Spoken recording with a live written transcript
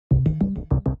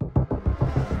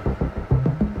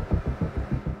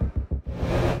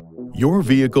Your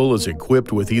vehicle is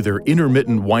equipped with either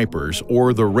intermittent wipers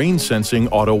or the rain-sensing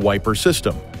auto wiper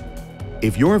system.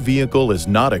 If your vehicle is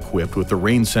not equipped with the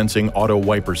rain-sensing auto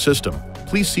wiper system,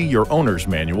 please see your owner's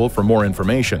manual for more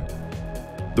information.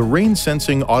 The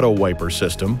rain-sensing auto wiper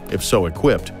system, if so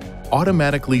equipped,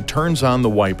 automatically turns on the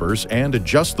wipers and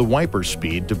adjusts the wiper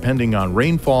speed depending on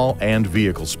rainfall and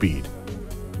vehicle speed.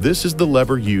 This is the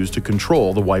lever used to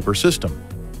control the wiper system.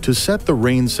 To set the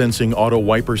rain-sensing auto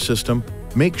wiper system,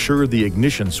 make sure the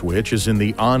ignition switch is in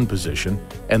the on position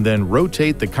and then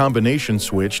rotate the combination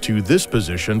switch to this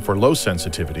position for low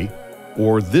sensitivity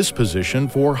or this position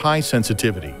for high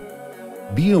sensitivity.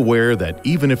 Be aware that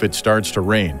even if it starts to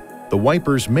rain, the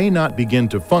wipers may not begin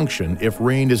to function if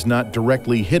rain is not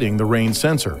directly hitting the rain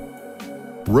sensor.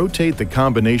 Rotate the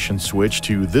combination switch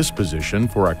to this position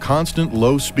for a constant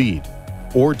low speed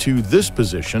or to this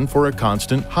position for a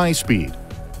constant high speed.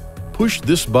 Push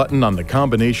this button on the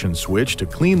combination switch to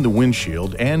clean the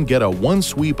windshield and get a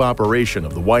one-sweep operation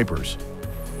of the wipers.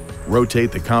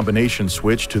 Rotate the combination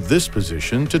switch to this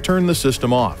position to turn the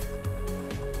system off.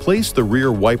 Place the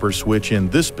rear wiper switch in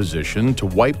this position to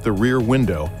wipe the rear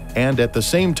window and at the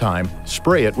same time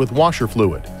spray it with washer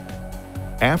fluid.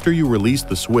 After you release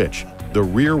the switch, the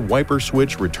rear wiper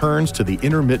switch returns to the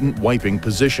intermittent wiping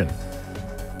position.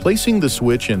 Placing the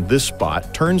switch in this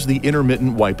spot turns the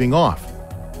intermittent wiping off.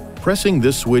 Pressing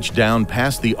this switch down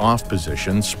past the off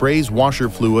position sprays washer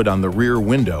fluid on the rear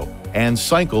window and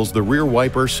cycles the rear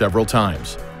wiper several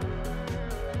times.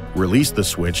 Release the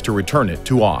switch to return it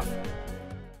to off.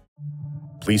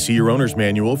 Please see your owner's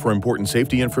manual for important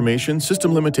safety information,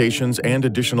 system limitations, and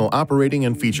additional operating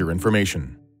and feature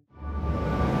information.